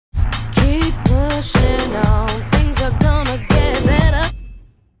pushing on. Things are gonna get better.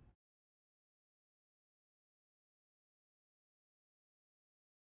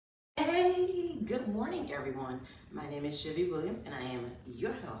 Hey, good morning, everyone. My name is Chevy Williams, and I am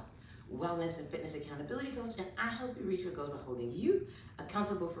your health, wellness, and fitness accountability coach, and I help you reach your goals by holding you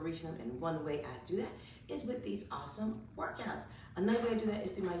accountable for reaching them. And one way I do that is with these awesome workouts. Another way I do that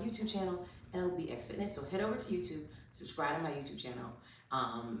is through my YouTube channel, LBX Fitness. So head over to YouTube, subscribe to my YouTube channel.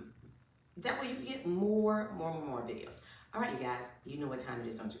 That way you can get more videos. All right, you guys, you know what time it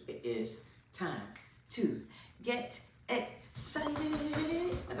is, don't you? It is time to get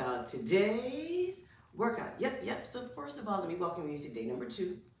excited about today's workout. Yep. So first of all, let me welcome you to day number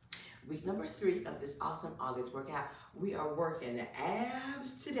 2, week number 3 of this awesome August workout. We are working the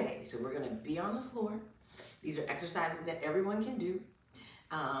abs today. So we're gonna be on the floor. These are exercises that everyone can do.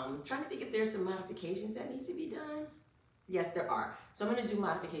 Trying to think if there's some modifications that need to be done. Yes, there are. So I'm gonna do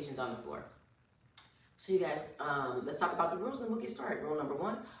modifications on the floor. So you guys, let's talk about the rules and we'll get started. Rule number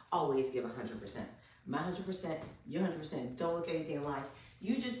 1, always give 100%. My 100%, your 100%. Don't look anything alike.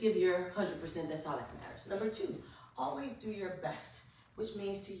 You just give your 100%, that's all that matters. Number 2, always do your best, which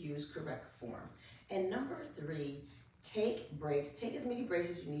means to use correct form. And number 3, take breaks. Take as many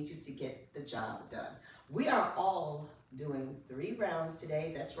breaks as you need to get the job done. We are all doing 3 rounds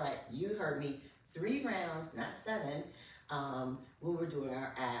today. That's right, you heard me. 3 rounds, not 7, when we're doing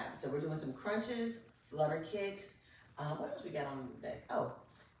our abs. So we're doing some crunches, flutter kicks. What else we got on the deck? Oh,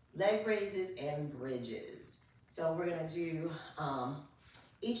 leg raises and bridges. So we're gonna do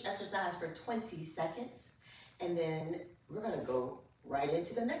each exercise for 20 seconds, and then we're gonna go right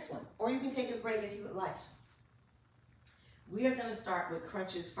into the next one. Or you can take a break if you would like. We are gonna start with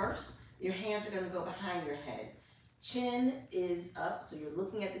crunches first. Your hands are gonna go behind your head. Chin is up, so you're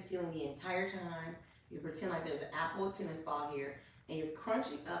looking at the ceiling the entire time. You pretend like there's an apple tennis ball here, and you're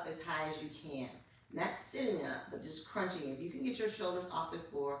crunching up as high as you can. Not sitting up, but just crunching. If you can get your shoulders off the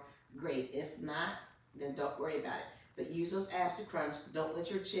floor, great. If not, then don't worry about it. But use those abs to crunch. Don't let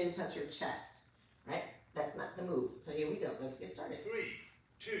your chin touch your chest, right? That's not the move. So here we go. Let's get started. 3,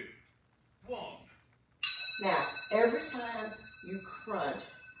 2, 1. Now, every time you crunch,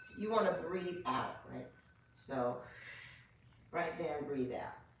 you want to breathe out, right? So, right there and breathe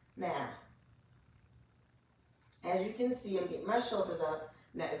out. Now, as you can see, I'm getting my shoulders up.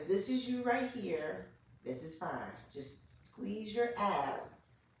 Now, if this is you right here, this is fine. Just squeeze your abs.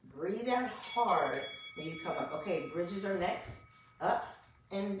 Breathe out hard when you come up. Okay, bridges are next. Up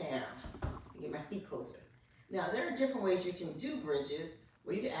and down. Get my feet closer. Now, there are different ways you can do bridges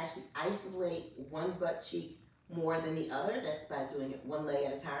where you can actually isolate one butt cheek more than the other. That's by doing it one leg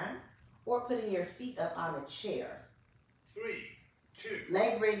at a time. Or putting your feet up on a chair. 3, 2.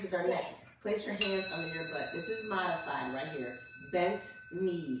 Leg raises are next. Place your hands under your butt. This is modified right here. Bent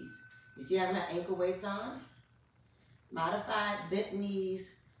knees. You see how my ankle weight's on? Modified bent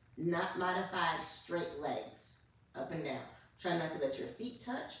knees, not modified straight legs. Up and down. Try not to let your feet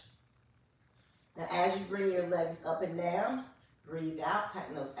touch. Now as you bring your legs up and down, breathe out,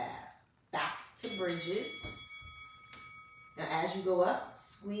 tighten those abs. Back to bridges. Now as you go up,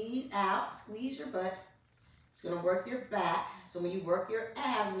 squeeze out, squeeze your butt. It's gonna work your back. So when you work your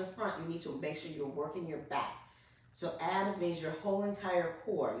abs in the front, you need to make sure you're working your back. So abs means your whole entire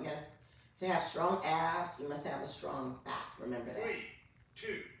core. You have to have strong abs, you must have a strong back. Remember that. 3,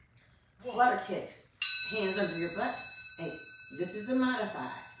 2, 1. Flutter kicks. Hands under your butt. And this is the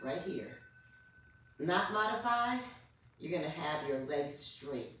modified right here. Not modified, you're gonna have your legs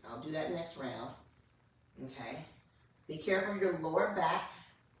straight. I'll do that next round. Okay. Be careful of your lower back.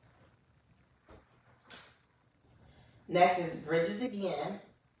 Next is bridges again.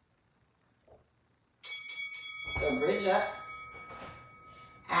 So bridge up.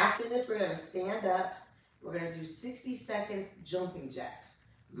 After this, we're gonna stand up. We're gonna do 60 seconds jumping jacks.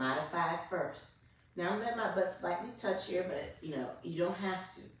 Modified first. Now I'm letting my butt slightly touch here, but you don't have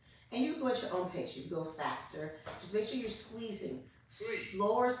to. And you can go at your own pace. You can go faster. Just make sure you're squeezing. 3,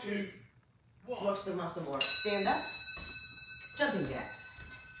 Slower squeeze 2, 1. works the muscle more. Stand up. Jumping jacks.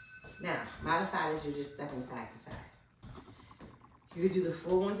 Now, modified is you're just stepping side to side. You can do the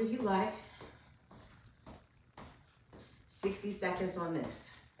full ones if you like. 60 seconds on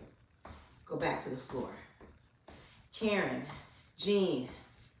this. Go back to the floor. Karen, Jean,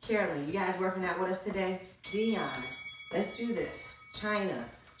 Carolyn, you guys working out with us today? Dion, let's do this. China,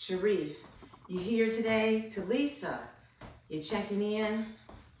 Sharif, you here today? Talisa, you checking in?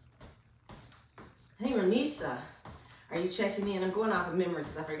 Hey, Ranisa, are you checking in? I'm going off of memory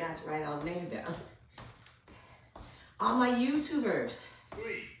because I forgot to write all the names down. All my YouTubers,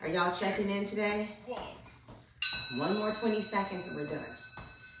 3, are y'all checking in today? 1. One more 20 seconds and we're done.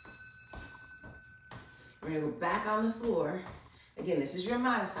 We're gonna go back on the floor. Again, this is your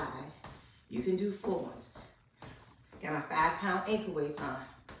modified. You can do full ones. Got my 5-pound ankle weights on.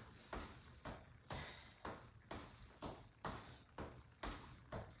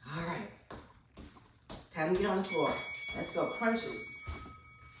 All right. Time to get on the floor. Let's go. Crunches.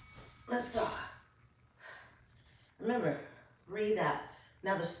 Let's go. Remember, breathe out.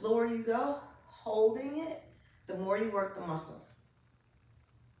 Now, the slower you go, holding it, the more you work the muscle.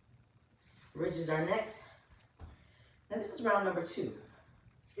 Bridges are next. Now, this is round number 2.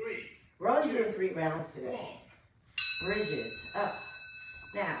 3, We're only doing 3 rounds today. 1. Bridges, up.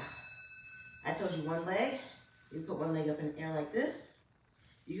 Now, I told you one leg. You put one leg up in the air like this.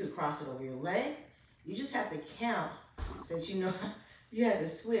 You can cross it over your leg. You just have to count, since you know you had to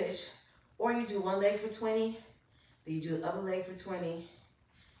switch. Or you do one leg for 20, then you do the other leg for 20,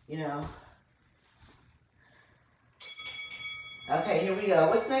 you know. Okay, here we go.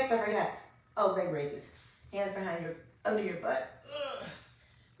 What's next? I forgot. Oh, leg raises. Hands behind your, under your butt. Ugh.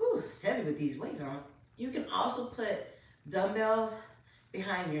 Whew, it's heavy with these weights on. You can also put dumbbells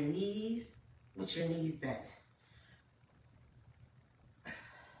behind your knees with your knees bent.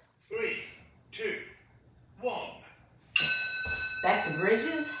 3, 2, 1. Back to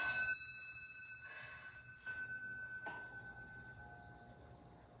bridges.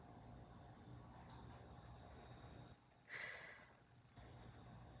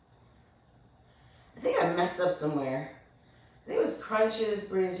 I think I messed up somewhere. I think it was crunches,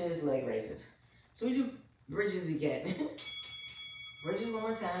 bridges, leg raises. So we do bridges again. Bridges one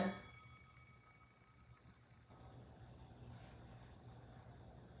more time.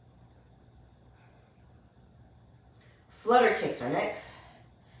 Flutter kicks are next.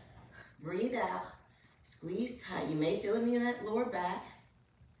 Breathe out. Squeeze tight. You may feel it in that lower back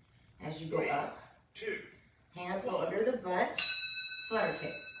as you go 3, up. 2. Hands go under the butt. Flutter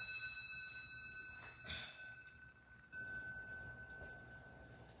kick.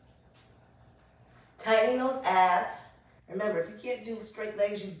 Tightening those abs. Remember, if you can't do straight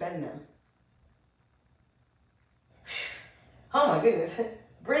legs, you bend them. Oh my goodness.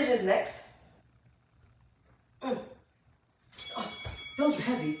 Bridges next. Oh, those are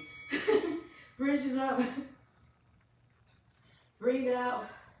heavy. Bridges up. Breathe out.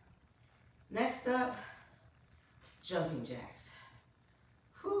 Next up, jumping jacks.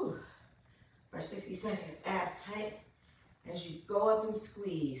 Whew. For 60 seconds, abs tight as you go up and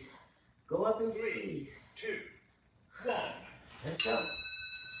squeeze. Go up and 3, squeeze. 2, 1. Let's go.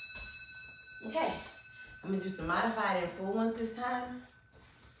 Okay, I'm gonna do some modified and full ones this time.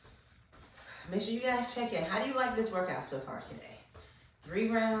 Make sure you guys check in. How do you like this workout so far today? 3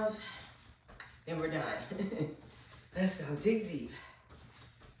 rounds, and we're done. Let's go, dig deep.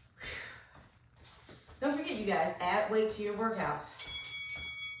 Don't forget, you guys, add weight to your workouts.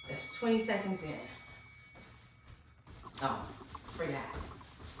 That's 20 seconds in. Oh, forgot.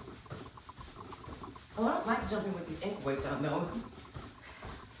 Oh, I don't like jumping with these ankle weights on, though.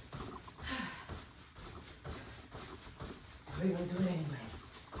 We're gonna do it anyway.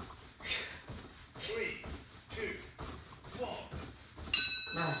 3, 2, 1.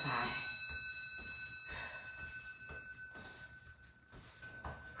 Modify.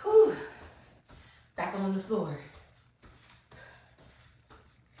 Whew. Back on the floor.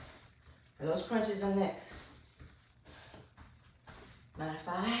 For those crunches are next.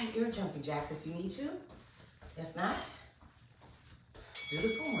 Modify your jumping jacks if you need to. If not, do the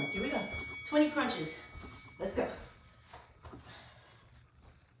full ones. Here we go. 20 crunches. Let's go.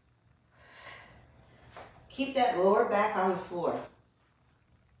 Keep that lower back on the floor,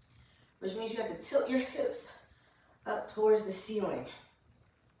 which means you have to tilt your hips up towards the ceiling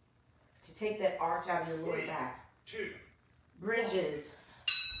to take that arch out of your lower 3, back. 2. Bridges.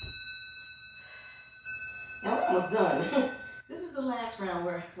 Now we're almost done. This is the last round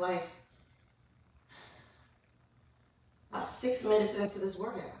where, like, about 6 minutes into this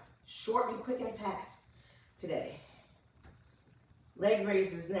workout. Short and quick and fast today. Leg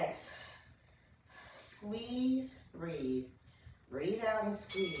raises next. Squeeze, breathe. Breathe out and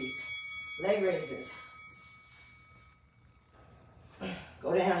squeeze. Leg raises.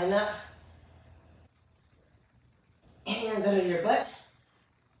 Go down and up. Hands under your butt.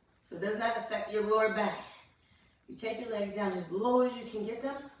 So it does not affect your lower back. You take your legs down as low as you can get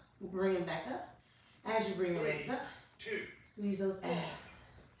them. Bring them back up. As you bring your legs up, 2. squeeze those abs.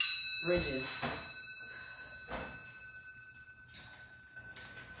 Bridges.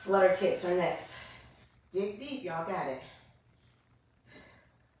 Flutter kicks are next. Dig deep, y'all got it.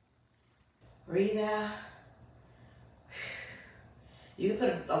 Breathe out. You can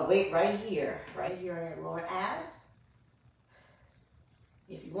put a weight right here on your lower abs.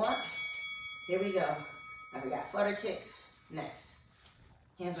 If you want, here we go. I forgot flutter kicks. Next.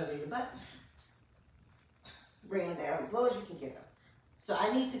 Hands over your butt. Bring them down as low as you can get them. So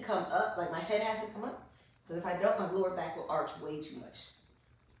I need to come up, like my head has to come up, because if I don't, my lower back will arch way too much.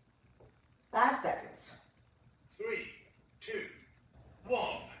 5 seconds. 3, 2, 1.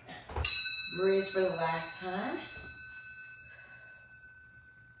 Bridge for the last time.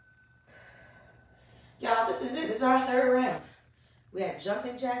 Y'all, this is it. This is our third round. We had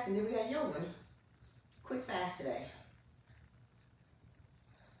jumping jacks and then we got yoga. Quick fast today.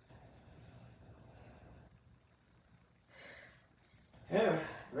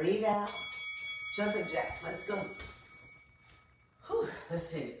 Breathe out. Jumping jacks. Let's go. Whew. Let's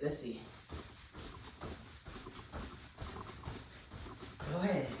see. Let's see. Go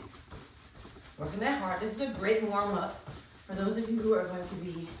ahead. Working that hard. This is a great warm-up for those of you who are going to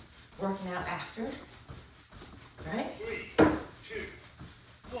be working out after. Right? 3, 2,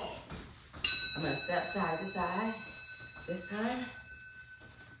 1. I'm going to step side to side this time.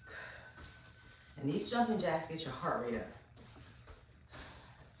 And these jumping jacks get your heart rate up.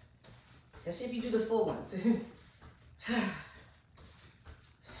 Especially if you do the full ones.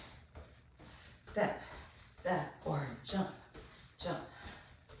 Step, step, or jump, jump.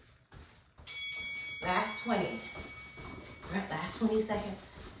 Last 20. Right, last 20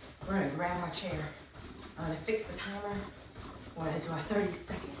 seconds. We're gonna grab our chair. I'm gonna fix the timer. We're gonna do our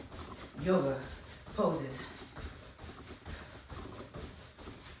 30-second yoga poses.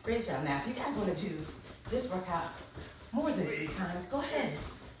 Great job. Now, if you guys wanna do this workout more than 3 times, go ahead.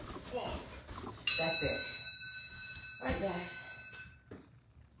 1. That's it. All right, guys.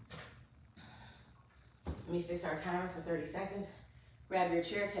 Let me fix our timer for 30 seconds. Grab your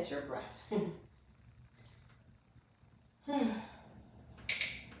chair, catch your breath.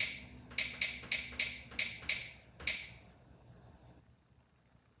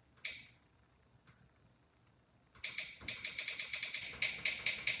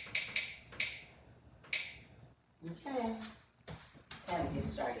 Okay, time to get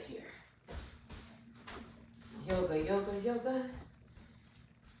started here. Yoga, yoga, yoga.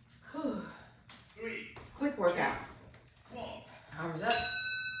 Whew. 3, Quick workout. 1. Arms up.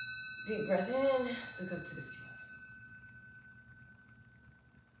 Deep breath in. Look up to the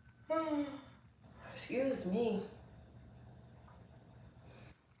ceiling. Excuse me.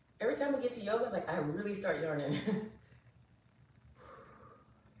 Every time we get to yoga, like I really start yawning.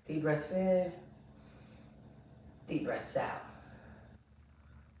 Deep breaths in. Deep breaths out.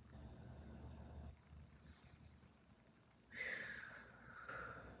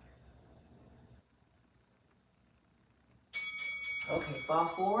 Okay, fall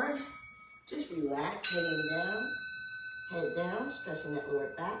forward. Just relax, head down, stretching that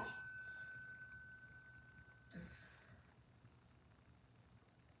lower back.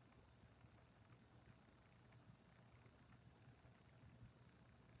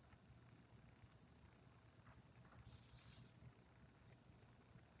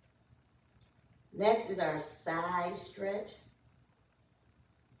 Next is our side stretch.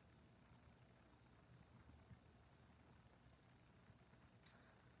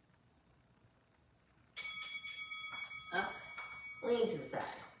 Up, lean to the side.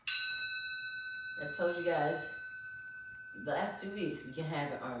 I've told you guys the last 2 weeks we can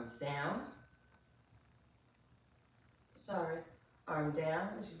have the arms down. Sorry, arm down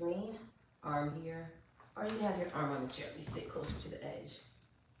as you lean, arm here, or you have your arm on the chair. We sit closer to the edge,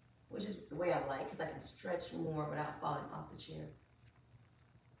 which is the way I like because I can stretch more without falling off the chair.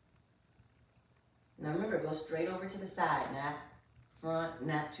 Now remember, go straight over to the side, not front,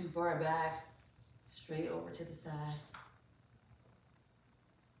 not too far back, straight over to the side.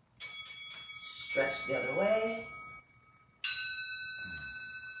 Stretch the other way.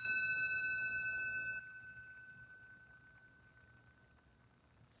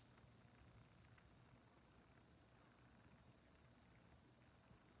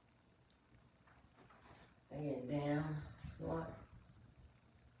 Again, down, one.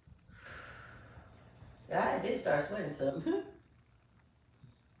 Yeah, I did start sweating some.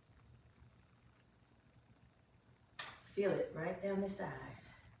 Feel it right down the side.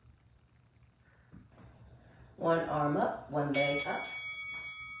 One arm up, one leg up.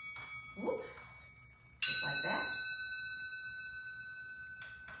 Whoop. Just like that.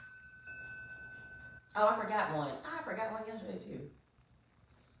 Oh, I forgot one. I forgot one yesterday too.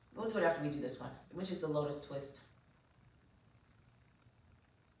 We'll do it after we do this one, which is the lotus twist.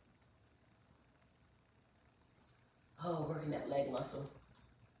 Oh, working that leg muscle.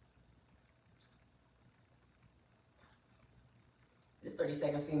 This 30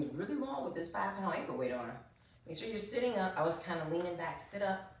 seconds seems really long with this 5-pound ankle weight on. Make sure you're sitting up. I was kind of leaning back. Sit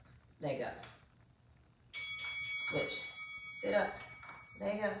up, leg up. Switch. Sit up.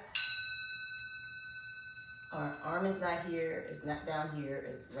 Leg up. Our arm is not here. It's not down here.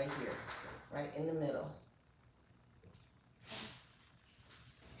 It's right here. Right in the middle.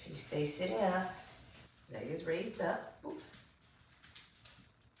 You stay sitting up. Leg is raised up.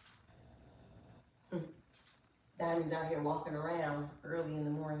 Diamond's out here walking around early in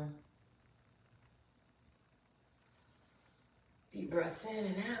the morning. Deep breaths in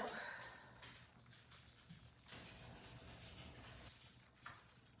and out.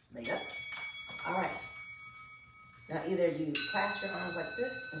 Leg up. All right. Now either you clasp your arms like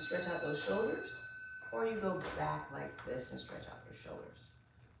this and stretch out those shoulders, or you go back like this and stretch out your shoulders.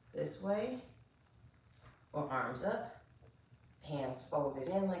 This way, or arms up, hands folded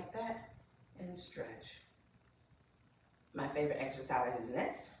in like that, and stretch. My favorite exercise is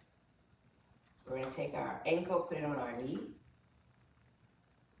next. We're gonna take our ankle, put it on our knee.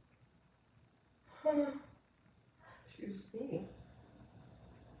 Excuse me.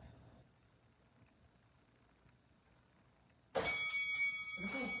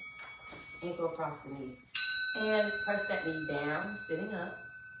 Okay, ankle across the knee. And press that knee down, sitting up.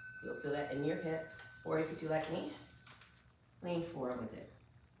 You'll feel that in your hip. Or if you do like me, lean forward with it.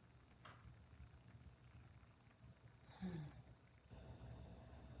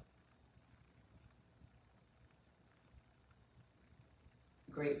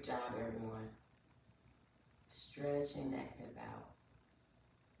 Great job, everyone. Stretching that hip out.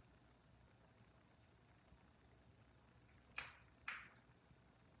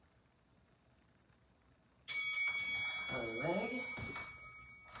 Other leg.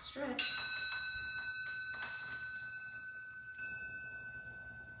 Stretch.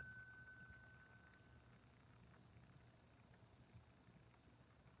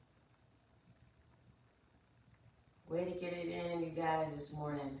 Way to get it in, you guys, this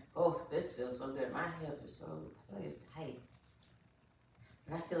morning. Oh, this feels so good. My hip is so, I feel like it's tight.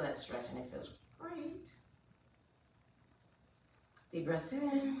 And I feel that stretch and it feels great. Deep breaths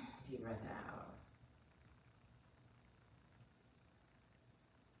in, deep breath out.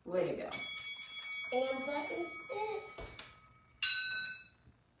 Way to go. And that is it.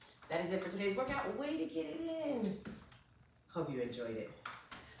 That is it for today's workout. Way to get it in. Hope you enjoyed it.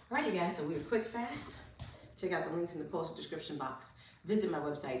 All right, you guys, so we were quick, fast. Check out the links in the post description box. Visit my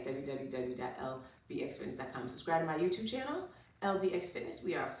website, www.lbxfitness.com. Subscribe to my YouTube channel, LBX Fitness.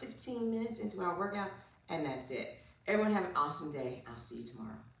 We are 15 minutes into our workout, and that's it. Everyone have an awesome day. I'll see you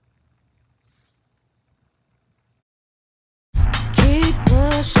tomorrow. Keep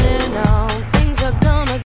pushing on. Things are gonna